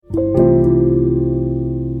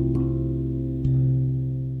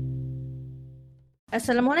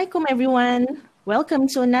Assalamualaikum everyone. Welcome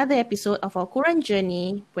to another episode of our Quran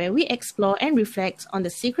journey where we explore and reflect on the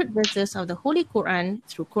sacred verses of the Holy Quran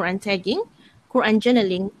through Quran tagging, Quran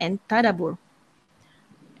journaling and tadabbur.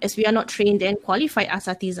 As we are not trained and qualified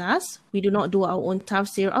asatizas, we do not do our own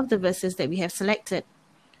tafsir of the verses that we have selected.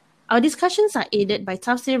 Our discussions are aided by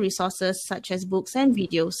tafsir resources such as books and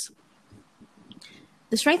videos.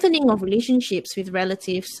 The strengthening of relationships with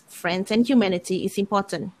relatives, friends and humanity is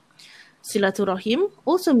important. Silaturahim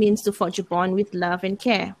also means to forge a bond with love and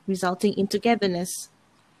care, resulting in togetherness.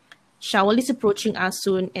 Shawwal is approaching us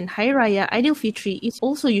soon, and Hari Raya Aidilfitri is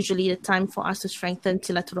also usually the time for us to strengthen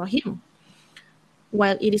Silaturahim.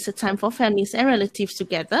 While it is a time for families and relatives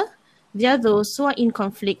together, there are those who are in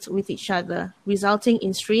conflict with each other, resulting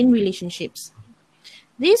in strained relationships.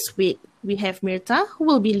 This week, we have Mirta, who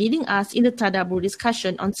will be leading us in the Tadabbur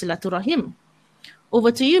discussion on Silaturahim.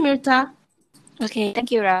 Over to you, Mirta. Okay,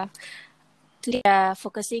 thank you, Ra. Today we are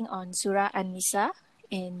focusing on Surah An-Nisa,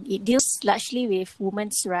 and it deals largely with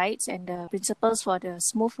women's rights and the principles for the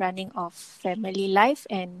smooth running of family life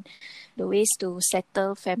and the ways to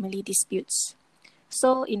settle family disputes.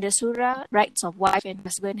 So in the surah, rights of wife and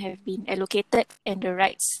husband have been allocated and the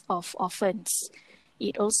rights of orphans.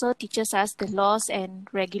 It also teaches us the laws and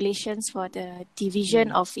regulations for the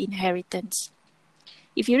division of inheritance.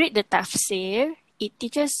 If you read the tafsir, it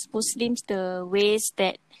teaches Muslims the ways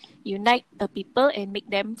that unite a people and make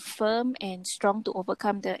them firm and strong to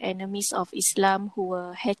overcome the enemies of Islam who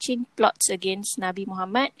were hatching plots against Nabi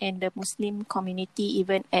Muhammad and the Muslim community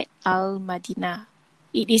even at Al-Madinah.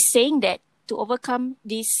 It is saying that to overcome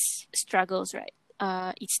these struggles, right,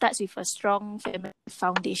 it starts with a strong family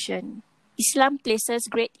foundation. Islam places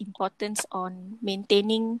great importance on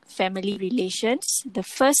maintaining family relations. The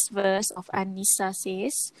first verse of An-Nisa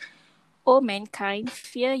says, O mankind,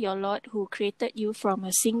 fear your Lord who created you from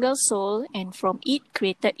a single soul and from it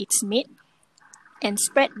created its mate and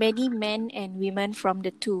spread many men and women from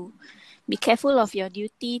the two. Be careful of your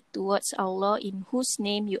duty towards Allah in whose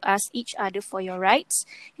name you ask each other for your rights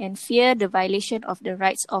and fear the violation of the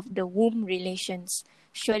rights of the womb relations.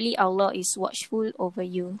 Surely Allah is watchful over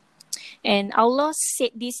you. And Allah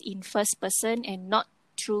said this in first person and not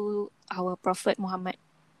through our Prophet Muhammad.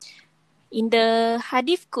 In the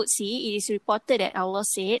Hadith Qudsi, it is reported that Allah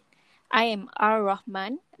said, I am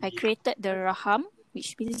Ar-Rahman, I created the Raham,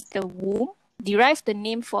 which means the womb, derived the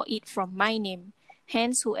name for it from my name.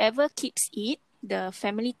 Hence, whoever keeps it, the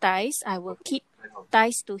family ties, I will keep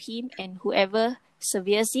ties to him, and whoever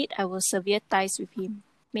severes it, I will sever ties with him.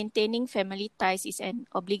 Maintaining family ties is an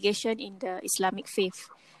obligation in the Islamic faith.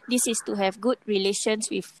 This is to have good relations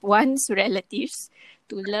with one's relatives,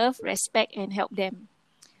 to love, respect, and help them.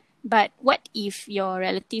 But what if your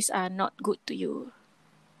relatives are not good to you?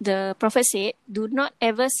 The Prophet said, do not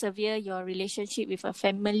ever sever your relationship with a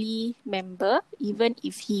family member, even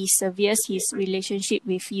if he severs his relationship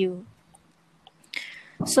with you.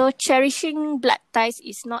 So cherishing blood ties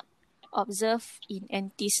is not observed in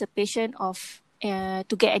anticipation of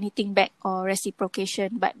to get anything back or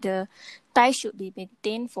reciprocation, but the tie should be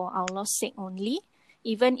maintained for Allah's sake only,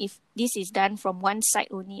 even if this is done from one side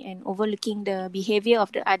only and overlooking the behavior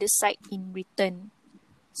of the other side in return.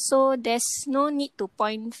 So there's no need to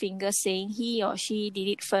point fingers saying he or she did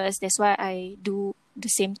it first, that's why I do the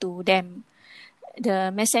same to them. The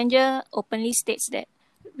messenger openly states that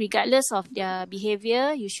regardless of their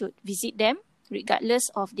behavior, you should visit them. Regardless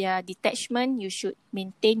of their detachment, you should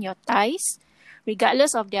maintain your ties.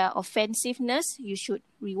 Regardless of their offensiveness, you should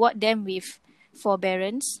reward them with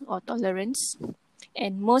forbearance or tolerance.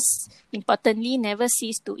 And most importantly, never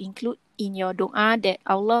cease to include in your dua that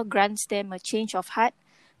Allah grants them a change of heart,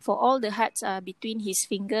 for all the hearts are between his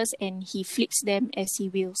fingers and he flips them as he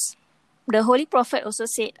wills. The Holy Prophet also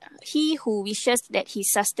said, he who wishes that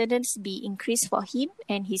his sustenance be increased for him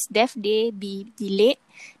and his death day be delayed,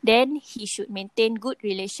 then he should maintain good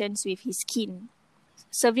relations with his kin.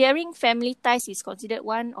 Severing family ties is considered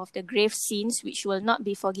one of the grave sins which will not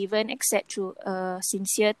be forgiven except through a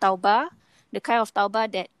sincere tawbah, the kind of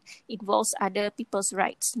tawbah that involves other people's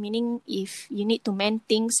rights, meaning if you need to mend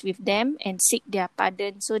things with them and seek their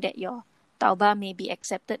pardon so that your tawbah may be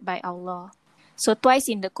accepted by Allah. So twice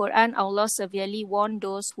in the Quran, Allah severely warned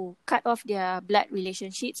those who cut off their blood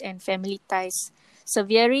relationships and family ties.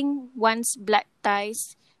 Severing one's blood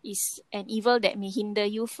ties is an evil that may hinder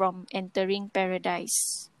you from entering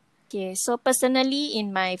paradise. Okay, so personally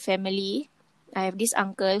in my family, I have this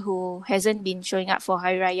uncle who hasn't been showing up for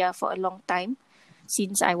Hari Raya for a long time,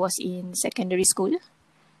 since I was in secondary school.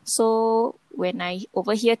 So when I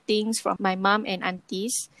overhear things from my mom and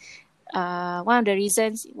aunties, one of the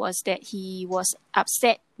reasons was that he was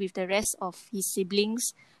upset with the rest of his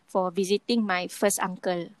siblings for visiting my first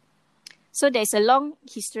uncle. So there's a long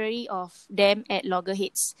history of them at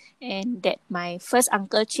loggerheads, and that my first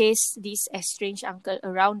uncle chased this estranged uncle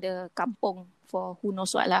around the kampong for who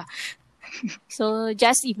knows what lah. So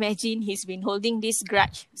just imagine he's been holding this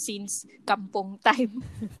grudge since kampong time.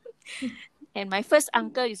 And my first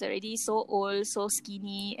uncle is already so old, so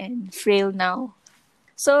skinny and frail now.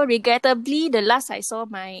 So regrettably, the last I saw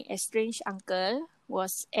my estranged uncle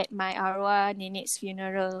was at my arwah nenek's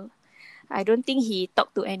funeral. I don't think he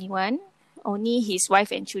talked to anyone. Only his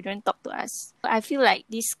wife and children talked to us. I feel like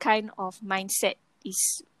this kind of mindset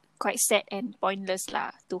is quite sad and pointless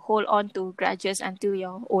lah, to hold on to grudges until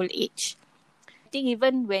your old age. I think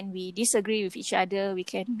even when we disagree with each other, we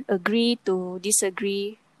can agree to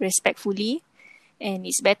disagree respectfully, and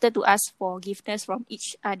it's better to ask forgiveness from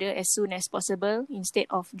each other as soon as possible instead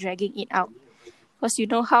of dragging it out. Because you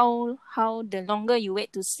know how the longer you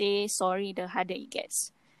wait to say sorry, the harder it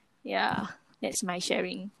gets. Yeah, that's my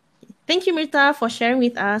sharing. Thank you, Mirta, for sharing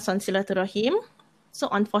with us on Silaturahim. So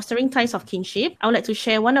on fostering ties of kinship, I would like to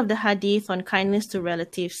share one of the hadith on kindness to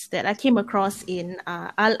relatives that I came across in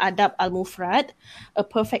Al-Adab Al-Mufrad, a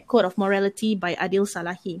perfect code of morality by Adil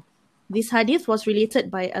Salahi. This hadith was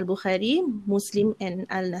related by Al-Bukhari, Muslim and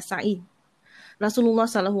Al-Nasa'i. Rasulullah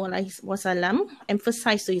SAW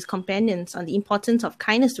emphasized to his companions on the importance of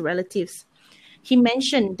kindness to relatives. He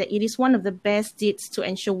mentioned that it is one of the best deeds to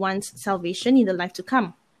ensure one's salvation in the life to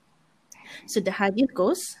come. So the hadith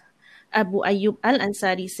goes, Abu Ayyub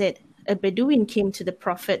al-Ansari said, a Bedouin came to the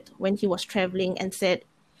Prophet when he was traveling and said,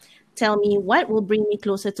 tell me what will bring me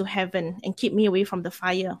closer to heaven and keep me away from the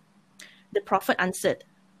fire. The Prophet answered,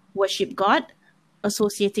 worship God,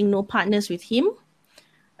 associating no partners with him,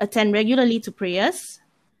 attend regularly to prayers,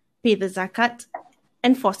 pay the zakat,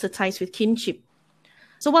 and foster ties with kinship.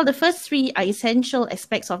 So while the first three are essential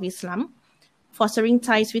aspects of Islam, fostering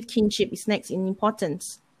ties with kinship is next in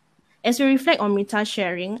importance. As we reflect on Mirta's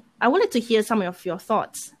sharing, I would like to hear some of your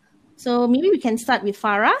thoughts. So maybe we can start with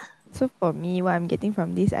Farah. So for me, what I'm getting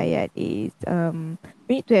from this ayat is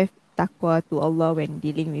we need to have taqwa to Allah when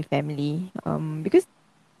dealing with family. Because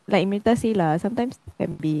like Mirta say lah, sometimes it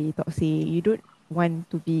can be toxic. You don't want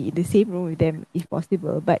to be in the same room with them if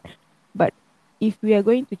possible. But if we are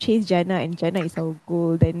going to chase Jannah and Jannah is our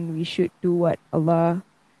goal, then we should do what Allah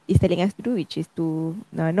is telling us to do, which is to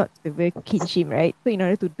not sever kinship, right? So in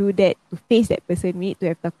order to do that, to face that person, we need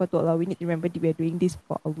to have taqwa to Allah. We need to remember that we are doing this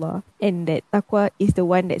for Allah, and that taqwa is the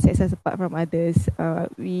one that sets us apart from others.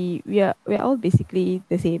 We're all basically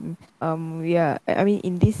the same.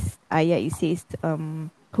 In this ayah it says,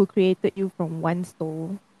 who created you from one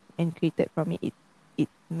soul and created from it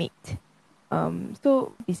mate.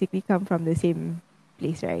 So basically come from the same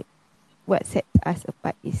place, right? What sets us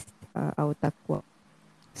apart is our taqwa.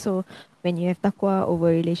 So when you have taqwa over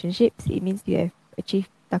relationships, it means you have achieved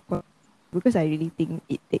taqwa. Because I really think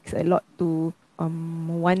it takes a lot to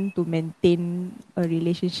want to maintain a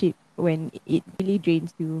relationship when it really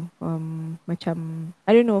drains you. Macam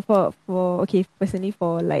I don't know, for personally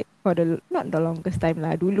for the not the longest time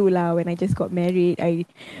lah, dulu lah, when I just got married, I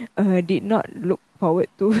did not look forward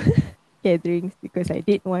to gatherings because I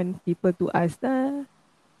didn't want people to ask, you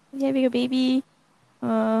having a baby?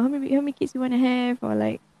 How many kids you want to have, or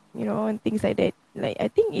and things like that. Like I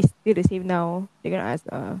think it's still the same now. They're gonna ask,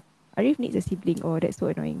 Arif needs a sibling. Oh, that's so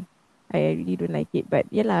annoying. I really don't like it. But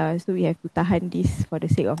yeah lah, so we have to tahan this for the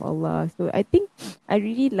sake of Allah. So I think I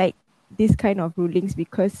really like this kind of rulings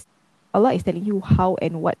because Allah is telling you how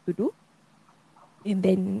and what to do, and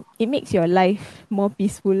then it makes your life more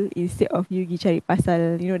peaceful instead of you pergi cari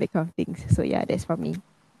pasal, that kind of things. So yeah, that's for me.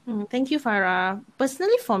 Thank you, Farah.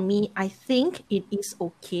 Personally, for me, I think it is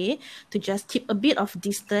okay to just keep a bit of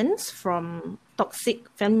distance from toxic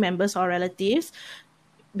family members or relatives,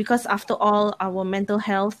 because after all, our mental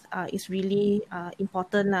health is really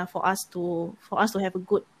important for us to have a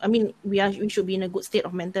good. We should be in a good state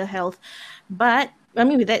of mental health. But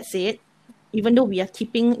with that said, even though we are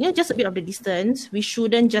keeping just a bit of the distance, we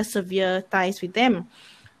shouldn't just sever ties with them.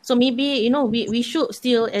 So maybe we should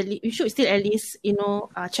still at least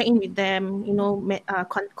check in with them,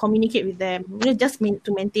 communicate with them, just to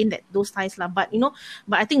maintain those ties lah. But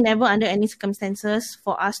I think never under any circumstances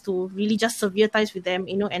for us to really just sever ties with them,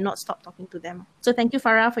 and not stop talking to them. So thank you,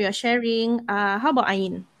 Farah, for your sharing. How about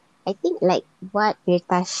Ain? I think like what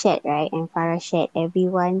Rita shared, right, and Farah shared,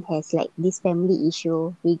 everyone has like this family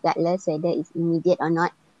issue, regardless whether it's immediate or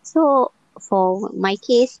not. So for my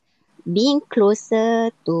case, being closer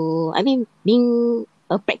to, being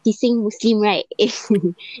a practicing Muslim, right?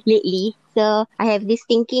 Lately. So I have this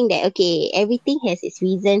thinking that okay, everything has its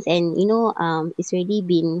reasons, and it's already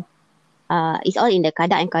been it's all in the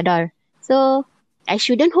qada and qadar. So I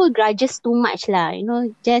shouldn't hold grudges too much lah.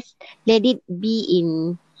 Just let it be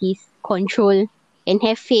in his control and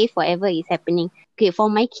have faith whatever is happening. Okay, for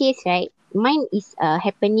my case, right, mine is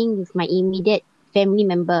happening with my immediate family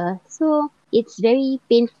member. So it's very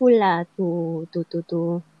painful lah to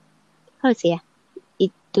how to say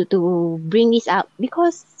to bring this up,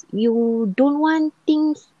 because you don't want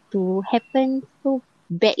things to happen so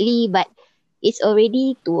badly, but it's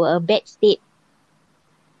already to a bad state.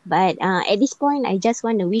 But at this point, I just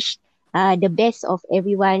want to wish the best of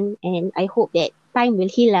everyone, and I hope that time will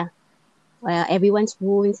heal everyone's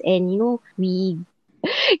wounds, and we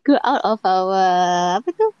go out of our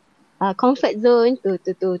comfort zone to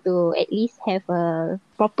at least have a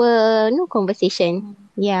proper conversation.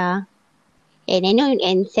 Yeah, and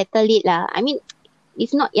and settle it lah. I mean,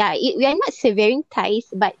 it's not we are not severing ties,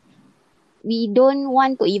 but we don't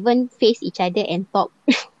want to even face each other and talk.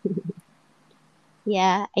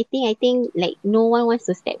 Yeah, I think like no one wants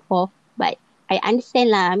to step forth, but I understand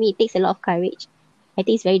lah. I mean, it takes a lot of courage. I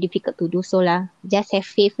think it's very difficult to do so lah. Just have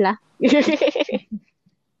faith lah. Just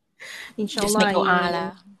make doa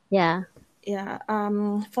lah. Yeah. Yeah.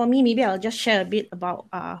 For me, maybe I'll just share a bit about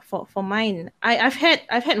for mine. I've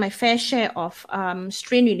had my fair share of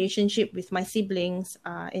strained relationship with my siblings,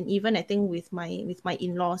 and even I think with my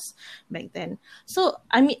in-laws back then. So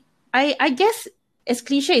I mean, I guess, as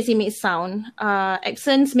cliche as it may sound,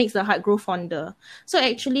 accents makes the heart grow fonder. So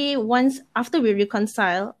actually, once after we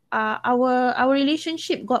reconcile, our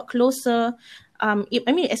relationship got closer.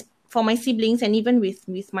 As for my siblings and even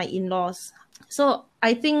with my in-laws. So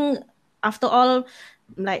I think after all,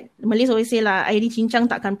 like Malays always say lah, air di cincang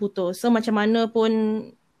takkan putus. So macam mana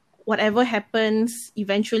pun, whatever happens,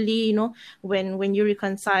 eventually, when you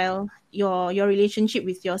reconcile your relationship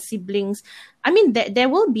with your siblings, I mean that there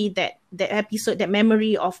will be that episode, that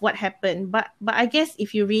memory of what happened. But I guess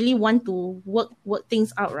if you really want to work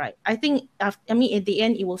things out, right, I think at the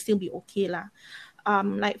end it will still be okay lah.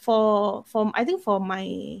 Like for I think for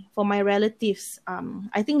my relatives,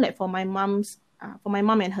 I think like for my mom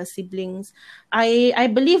and her siblings, I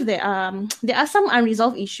believe that there are some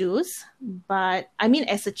unresolved issues, but I mean,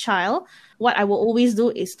 as a child, what I will always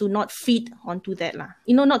do is to not feed onto that lah.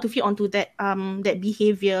 Not to feed onto that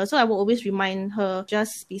behavior. So I will always remind her,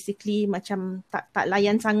 just basically macam tak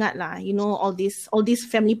layan sangat lah. All this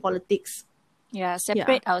family politics. Yeah,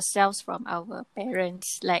 separate ourselves from our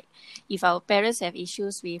parents. Like if our parents have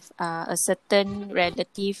issues with a certain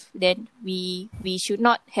relative, then we should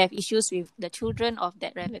not have issues with the children of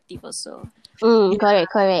that relative also.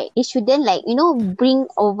 Correct. It shouldn't bring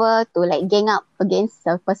over to like gang up against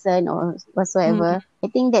a person or whatsoever. I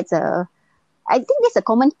think that's a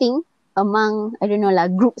common thing among, I don't know lah,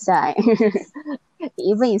 groups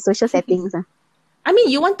even in social settings. I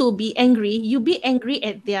mean, you want to be angry, you be angry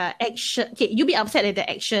at their action. Okay, you be upset at their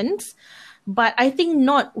actions, but I think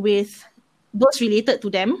not with those related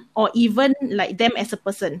to them or even like them as a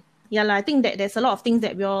person. Yeah, I think that there's a lot of things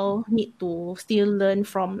that we all need to still learn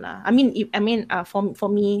from lah. For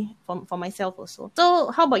me, for myself also.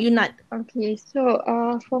 So, how about you, Nat? Okay, so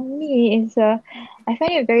for me, it's I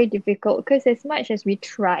find it very difficult because as much as we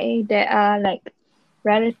try, there are like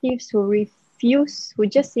relatives who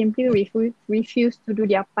just simply refuse to do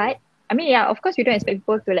their part. I mean, yeah, of course, we don't expect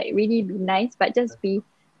people to like really be nice, but just be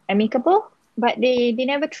amicable. But they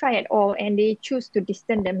never try at all, and they choose to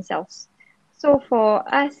distance themselves. So for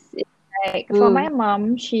us, like for my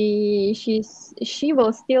mom, she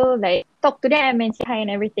will still like talk to them and say hi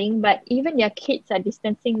and everything. But even their kids are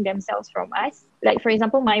distancing themselves from us. Like for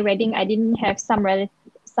example, my wedding, I didn't have some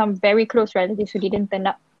very close relatives who didn't turn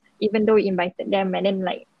up, even though we invited them. And then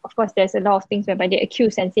like, of course, there's a lot of things whereby they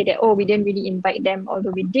accuse and say that, oh, we didn't really invite them,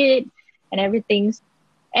 although we did, and everything.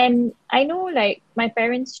 And I know like my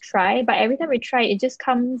parents try, but every time we try, it just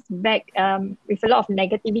comes back with a lot of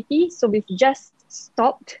negativity. So we've just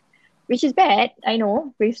stopped, which is bad. I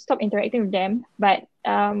know we've stopped interacting with them. But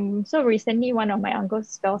so recently, one of my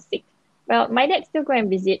uncles fell sick. Well, my dad still go and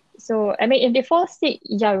visit. So I mean, if they fall sick,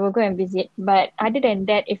 yeah, we'll go and visit. But other than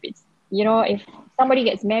that, if it's if somebody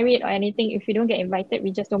gets married or anything, if we don't get invited,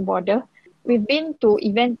 we just don't bother. We've been to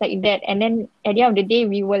events like that, and then at the end of the day,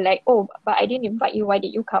 we were like, oh, but I didn't invite you. Why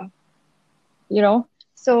did you come?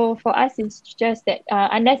 So for us, it's just that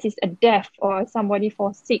unless it's a death or somebody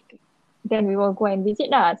falls sick, then we will go and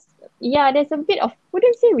visit us. Yeah, there's a bit of,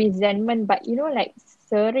 wouldn't say resentment, but like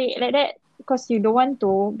serik like that, because you don't want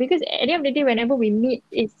to, because at the end of the day, whenever we meet,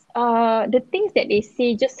 it's the things that they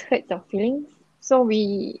say just hurts our feelings. So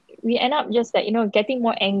we end up just like, getting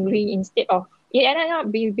more angry instead of it ended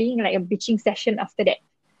up being like a bitching session after that.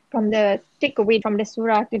 From the takeaway from the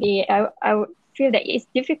surah today, I would feel that it's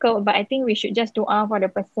difficult, but I think we should just dua for the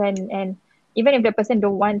person, and even if the person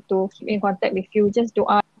don't want to keep in contact with you, just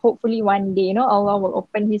dua. Hopefully one day, Allah will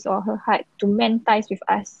open his or her heart to mend ties with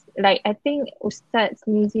us. Like I think Ustaz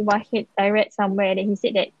Nizi Wahid, I read somewhere that he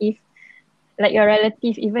said that if like your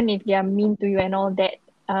relative, even if they are mean to you and all that,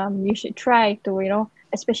 you should try to,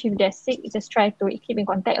 especially if they're sick, just try to keep in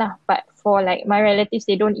contact lah. But for like my relatives,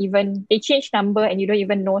 they change number and you don't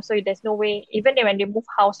even know. So there's no way, even when they move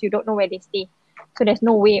house, you don't know where they stay. So there's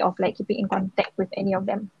no way of like keeping in contact with any of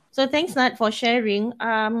them. So thanks, Nat, for sharing.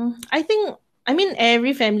 I mean,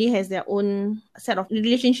 every family has their own set of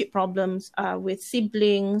relationship problems with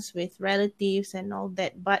siblings, with relatives, and all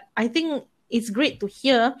that. But I think it's great to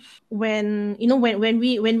hear when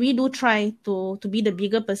we do try to be the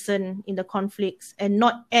bigger person in the conflicts and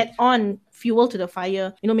not add on fuel to the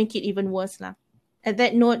fire, make it even worse lah. At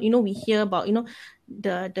that note, we hear about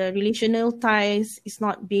the relational ties is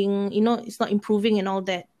not being, it's not improving and all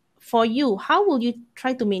that. For you, how will you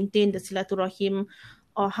try to maintain the silaturahim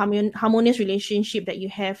or harmonious relationship that you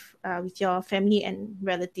have with your family and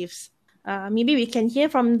relatives? Maybe we can hear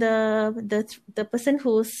from the person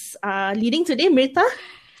who's leading today, Mrita.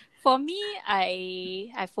 For me,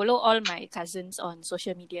 I follow all my cousins on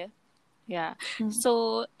social media. Yeah.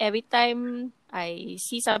 So every time I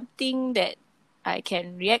see something that I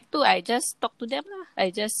can react to, I just talk to them lah.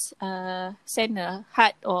 I just send a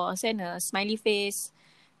heart or send a smiley face.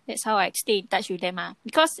 That's how I stay in touch with them.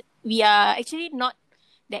 Because we are actually not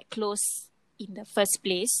that close in the first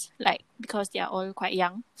place, like because they are all quite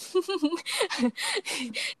young.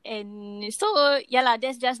 And so, yeah lah,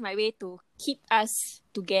 that's just my way to keep us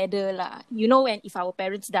together lah. When if our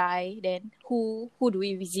parents die, then who do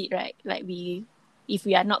we visit, right? Like if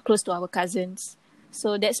we are not close to our cousins.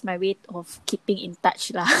 So that's my way of keeping in touch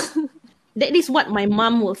lah. That is what my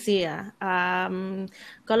mom will say.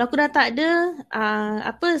 Kalau aku dah tak ada,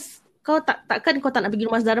 takkan kau tak nak pergi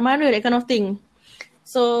rumah saudara mara, that kind of thing.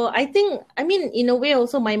 So I mean, in a way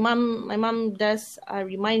also my mom does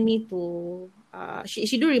remind me to,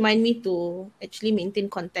 she do remind me to actually maintain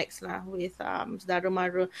contacts lah with saudara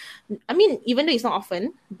mara. I mean, even though it's not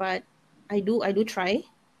often, but I do try.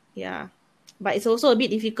 Yeah. But it's also a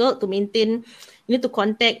bit difficult to maintain, to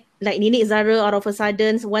contact like Nenek Zara out of a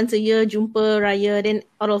sudden, once a year, jumpa raya, then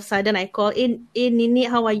out of a sudden I call, Nenek,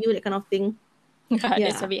 how are you? That kind of thing.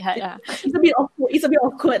 That's a bit hard lah. It's a bit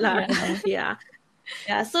awkward lah. Yeah.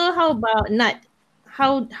 Yeah. So how about Nat?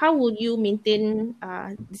 How will you maintain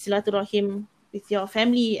the silaturahim with your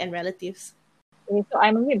family and relatives? Okay, so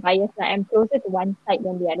I'm a bit biased. I'm closer to one side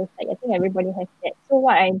than the other side. I think everybody has that. So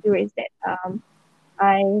what I do is that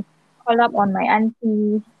I call up on my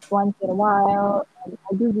aunties once in a while.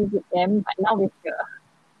 I do visit them, but now with the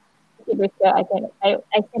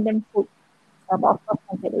I send them food, but of course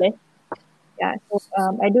contactless. Yeah, so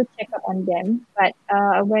I do check up on them. But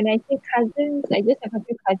when I say cousins, I just have a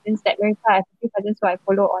few cousins that I have a few cousins who I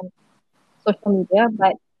follow on social media,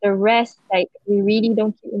 but the rest, like, we really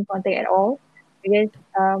don't keep in contact at all because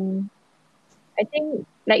I think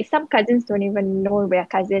like some cousins don't even know we're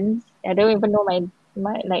cousins. I don't even know my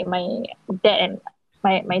dad and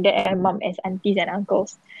my dad and mom as aunties and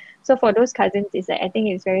uncles. So for those cousins, it's like I think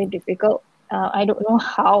it's very difficult. I don't know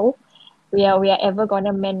how we are ever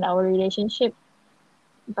gonna mend our relationship,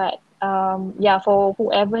 but for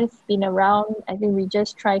whoever's been around, I think we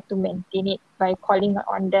just try to maintain it by calling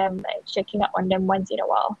on them, like checking up on them once in a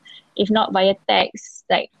while, if not via text,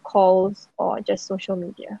 like calls or just social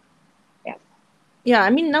media. Yeah,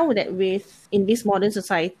 I mean, now that in this modern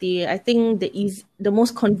society, I think the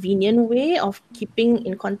most convenient way of keeping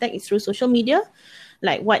in contact is through social media,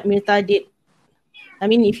 like what Mrita did. I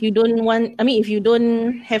mean, if you don't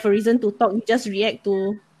have a reason to talk, you just react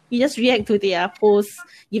to their posts,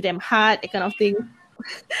 give them heart, that kind of thing.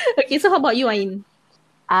 Okay, so how about you, Ain?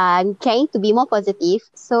 I'm trying to be more positive,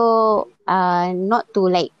 so not to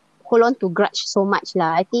like hold on to grudge so much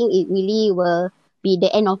lah. I think it really will be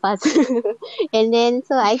the end of us. And then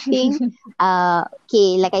so I think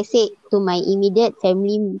like I said to my immediate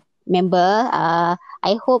family member,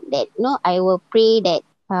 I hope that I will pray that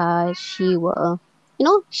she will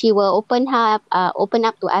open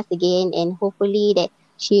up to us again, and hopefully that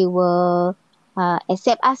she will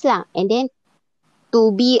accept us lah, and then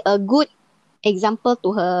to be a good example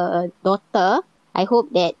to her daughter. I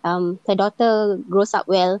hope that her daughter grows up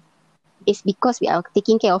well. It's because we are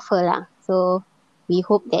taking care of her lah. So we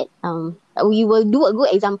hope that we will do a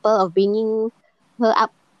good example of bringing her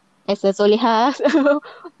up as a solehah.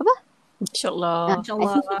 InsyaAllah.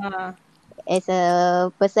 InsyaAllah. As a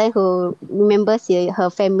person who remembers her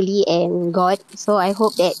family and God, so I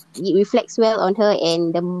hope that it reflects well on her,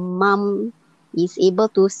 and the mom is able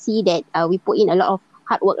to see that we put in a lot of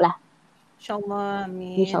hard work lah. InsyaAllah.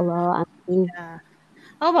 Amin. InsyaAllah. Amin. Yeah.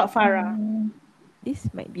 How about Farah? This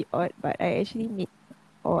might be odd, but I actually meet,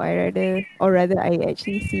 or rather, I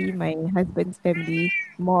actually see my husband's family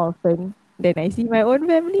more often than I see my own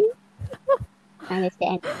family.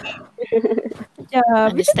 Understand. Yeah,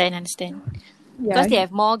 Understand. Because they yeah,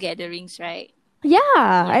 have more gatherings, right?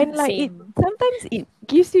 yeah, and like it Same. sometimes it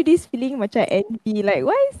gives you this feeling macam envy. Like,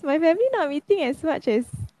 why is my family not meeting as much as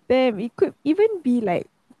them? It could even be like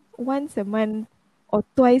once a month or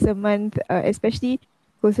twice a month, especially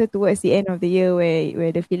closer towards the end of the year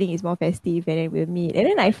where the feeling is more festive, and then we'll meet. And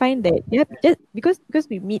then I find that just because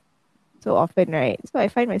we meet so often, right? So I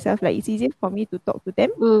find myself like it's easier for me to talk to them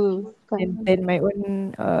than my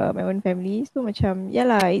own family. So macam yeah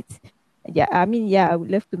lah, I mean I would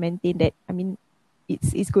love to maintain that. I mean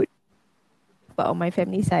it's good. But on my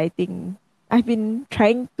family side, I think I've been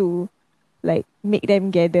trying to like make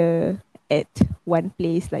them gather at one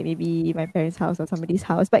place, like maybe my parents' house or somebody's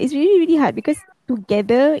house. But it's really, really hard because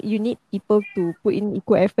together you need people to put in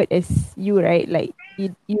equal effort as you, right? Like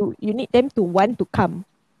you need them to want to come.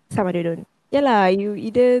 Some other don't. Yeah lah, you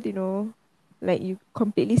either, like you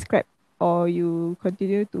completely scrap or you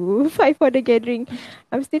continue to fight for the gathering.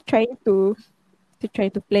 I'm still trying to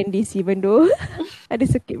plan this even though ada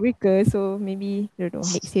circuit breaker. So maybe, I don't know,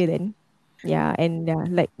 next year then. Yeah, and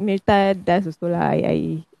like Mirta does also lah.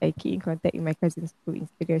 I keep in contact with my cousins through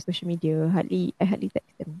Instagram, social media. I hardly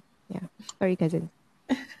text them. Yeah, sorry cousins.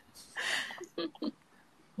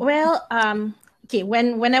 Well, okay,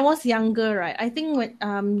 when I was younger, right, I think when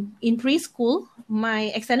in preschool, my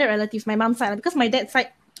extended relatives, my mom's side, because my dad's side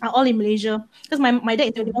are all in Malaysia, because my dad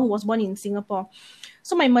is the only one who was born in Singapore.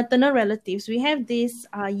 So my maternal relatives, we have this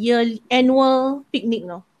annual picnic,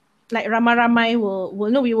 no, like ramai-ramai will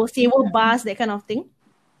we will sewa bus, that kind of thing.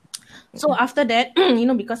 So after that,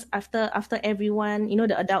 because after everyone,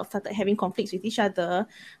 the adults started having conflicts with each other,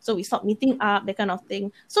 so we stopped meeting up, that kind of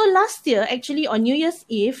thing. So last year, actually on New Year's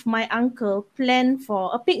Eve, my uncle planned for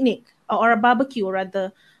a picnic or a barbecue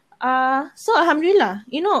rather. So Alhamdulillah,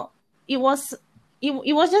 it was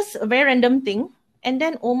it was just a very random thing, and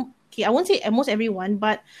then okay, I won't say almost everyone,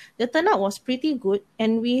 but the turnout was pretty good,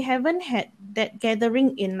 and we haven't had that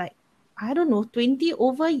gathering in like, I don't know, 20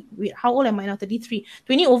 over, how old am I now? 33.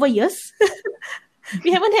 20 over years.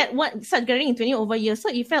 We haven't had such gathering in 20 over years. So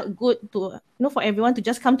it felt good to, for everyone to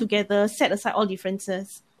just come together, set aside all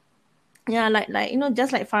differences. Yeah, like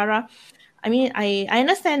just like Farah. I mean, I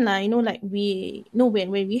understand lah, like we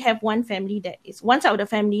when we have one family that is one side of the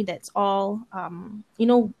family that's all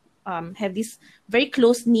have this very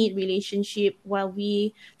close knit relationship, while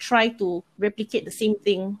we try to replicate the same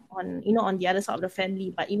thing on the other side of the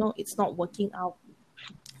family, but it's not working out.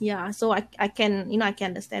 Yeah, so I can I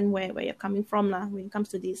can understand where you're coming from lah when it comes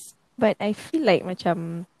to this. But I feel like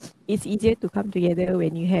macam it's easier to come together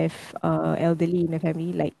when you have elderly in the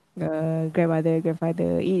family, like grandmother,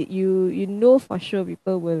 grandfather. You know for sure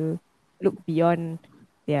people will look beyond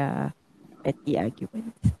their petty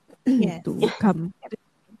arguments Yes. to come.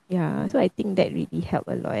 Yeah, so I think that really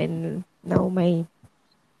helped a lot. And now I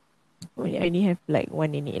only have like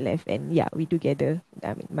one nenek left, and yeah, we together.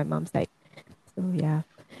 I mean, my mom's side. So yeah,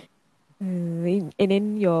 and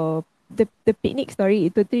then the picnic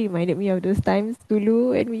story, it totally reminded me of those times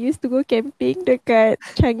dulu when we used to go camping dekat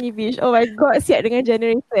Changi Beach. Oh my god, siap dengan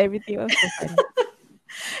generator, everything was so fun.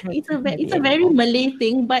 It's a very Malay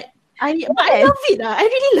thing, but I love it lah. I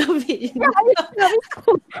really love it.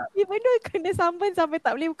 Even though kena sampan sampai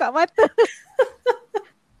tak boleh buka mata.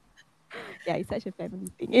 Yeah, it's such a family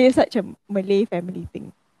thing. It's such a Malay family thing.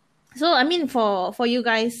 So I mean, for you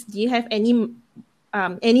guys, do you have any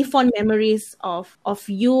fond memories of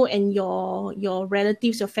you and your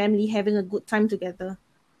relatives, your family having a good time together?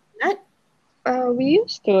 Nat? We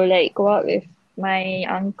used to like go out with my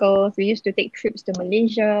uncles. We used to take trips to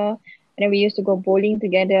Malaysia, and then we used to go bowling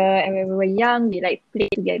together. And when we were young, we like play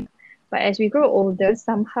together. But as we grow older,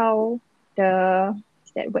 somehow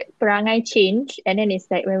perangai change, and then it's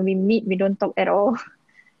like when we meet, we don't talk at all.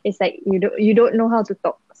 It's like you don't know how to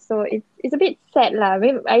talk. So it's a bit sad lah.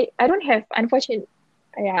 I don't have unfortunately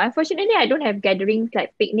I don't have gatherings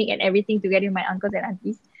like picnic and everything together with my uncles and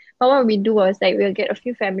aunties. But what we do was like we'll get a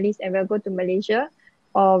few families and we'll go to Malaysia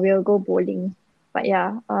or we'll go bowling. But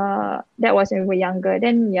yeah, that was when we were younger.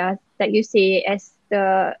 Then yeah, like you say, as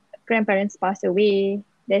the grandparents pass away,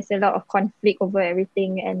 there's a lot of conflict over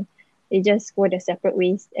everything and they just go their separate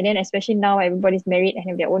ways. And then especially now everybody's married and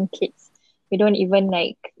have their own kids. We don't even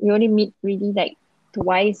like, we only meet really like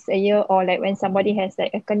twice a year, or like when somebody has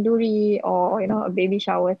like a kanduri or, you know, a baby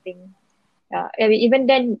shower thing. I mean, even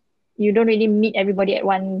then, you don't really meet everybody at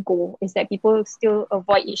one go. It's that people still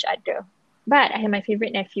avoid each other. But I have my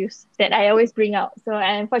favorite nephews that I always bring out. So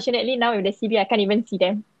unfortunately now with the CB, I can't even see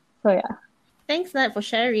them. So yeah. Thanks, Nat, for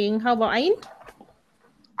sharing. How about Ain?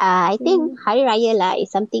 I think Hari Raya lah is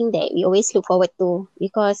something that we always look forward to,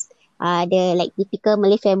 because the like typical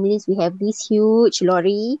Malay families, we have this huge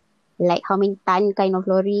lorry, like how many ton kind of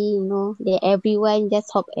lorry, you know, they everyone just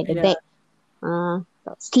hop at the back.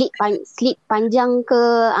 Slip panjang ke,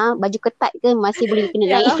 baju ketat ke, masih boleh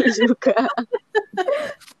kena naik juga.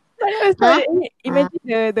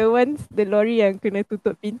 Imagine the ones, the lorry yang kena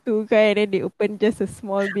tutup pintu kan, and then they open just a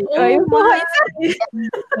small bit. Oh my.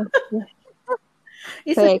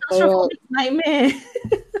 It's a claustrophobic nightmare.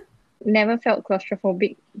 Never felt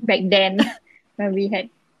claustrophobic back then when we had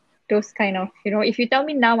those kind of, you know, if you tell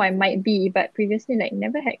me now I might be, but previously like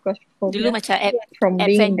never had claustrophobia. Dulu macam from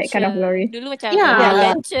being that kind of lorry. Dulu macam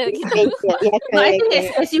Yeah. adventure gitu. But I think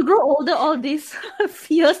as you grow older, all this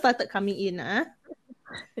fear started coming in.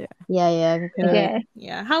 Yeah.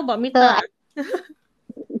 Yeah. How about Mita?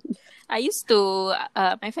 I used to,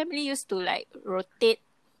 my family used to like rotate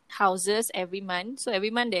houses every month. So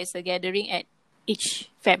every month there's a gathering at each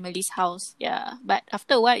family's house. Yeah. But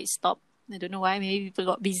after a while it stopped. I don't know why. Maybe people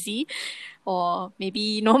got busy, or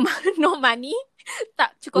maybe no money.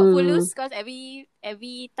 Tak cukup fulus, because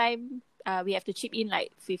every time we have to chip in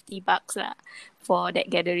like $50 lah for that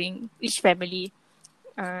gathering, each family.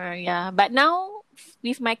 Yeah. But now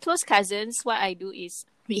with my close cousins, what I do is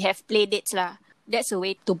we have play dates lah. That's a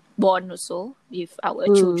way to bond also with our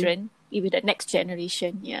children, with the next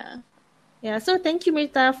generation. Yeah. Yeah, so thank you,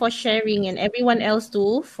 Mita, for sharing, and everyone else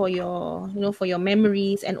too for your, for your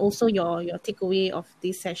memories and also your takeaway of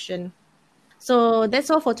this session. So that's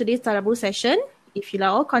all for today's Tadabbur session. If you like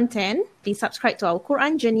our content, please subscribe to our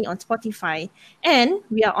Quran Journey on Spotify, and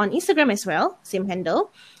we are on Instagram as well, same handle,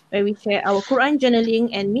 where we share our Quran journaling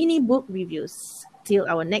and mini book reviews. Till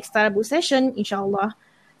our next Tadabbur session, inshallah.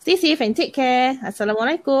 Stay safe and take care.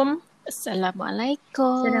 Assalamualaikum.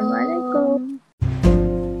 Assalamualaikum. Assalamualaikum.